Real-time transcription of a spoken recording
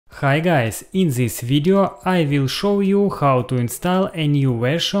Hi guys, in this video I will show you how to install a new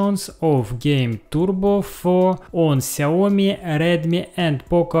versions of Game Turbo for on Xiaomi, Redmi and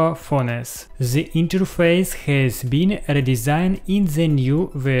Poco phones. The interface has been redesigned in the new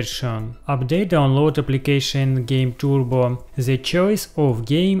version. Update download application Game Turbo. The choice of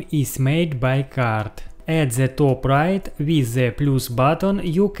game is made by card. At the top right with the plus button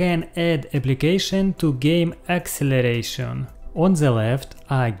you can add application to game acceleration. On the left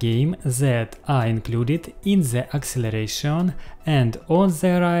are games that are included in the acceleration and on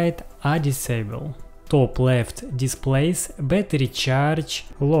the right are disabled. Top left displays battery charge,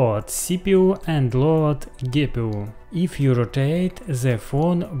 load CPU and load GPU. If you rotate the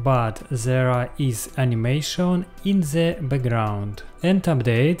phone but there is animation in the background. And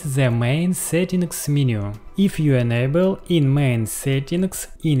update the main settings menu. If you enable in main settings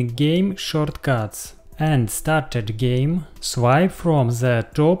in-game shortcuts and started game, swipe from the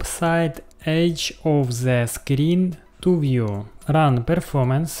top side edge of the screen to view. Run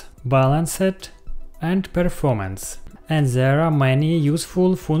performance, balanced and performance. And there are many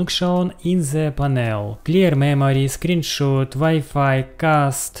useful functions in the panel. Clear memory, screenshot, Wi-Fi,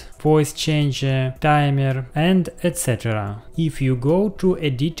 cast, voice changer, timer and etc. If you go to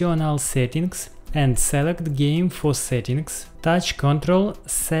additional settings and select game for settings, touch control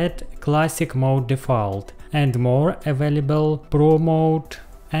set classic mode default and more available pro mode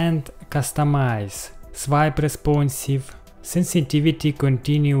and customize, swipe responsive, sensitivity,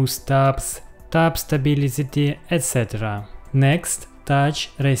 continuous taps, tap stability, etc. Next, touch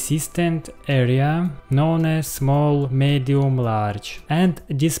resistant area known as small, medium, large and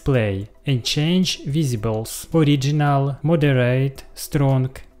display and change visibles, original, moderate, strong.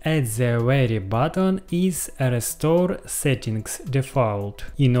 At the very bottom is Restore Settings Default.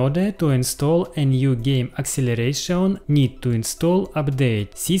 In order to install a new game acceleration, need to install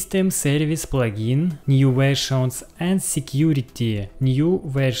Update, System Service plugin, New Versions and Security, New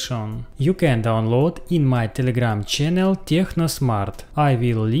Version. You can download in my Telegram channel Techno. I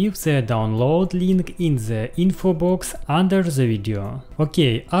will leave the download link in the info box under the video.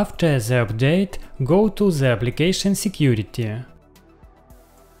 Okay, after the update, go to the application security.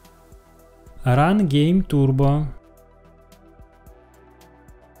 Run Game Turbo.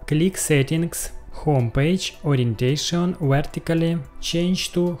 Click Settings, Home page, orientation vertically,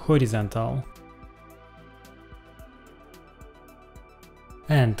 change to horizontal.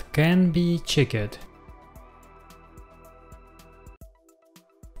 And can be checked.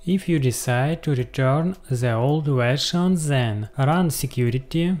 If you decide to return the old version, then run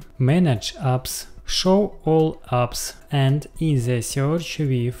Security, Manage Apps, Show all apps and in the search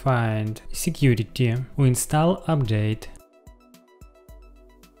we find Security, Uinstall Update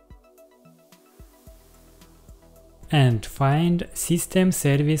and find System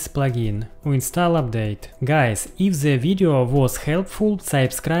Service plugin, Uinstall Update. Guys, if the video was helpful,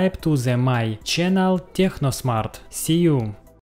 subscribe to my channel Techno. See you!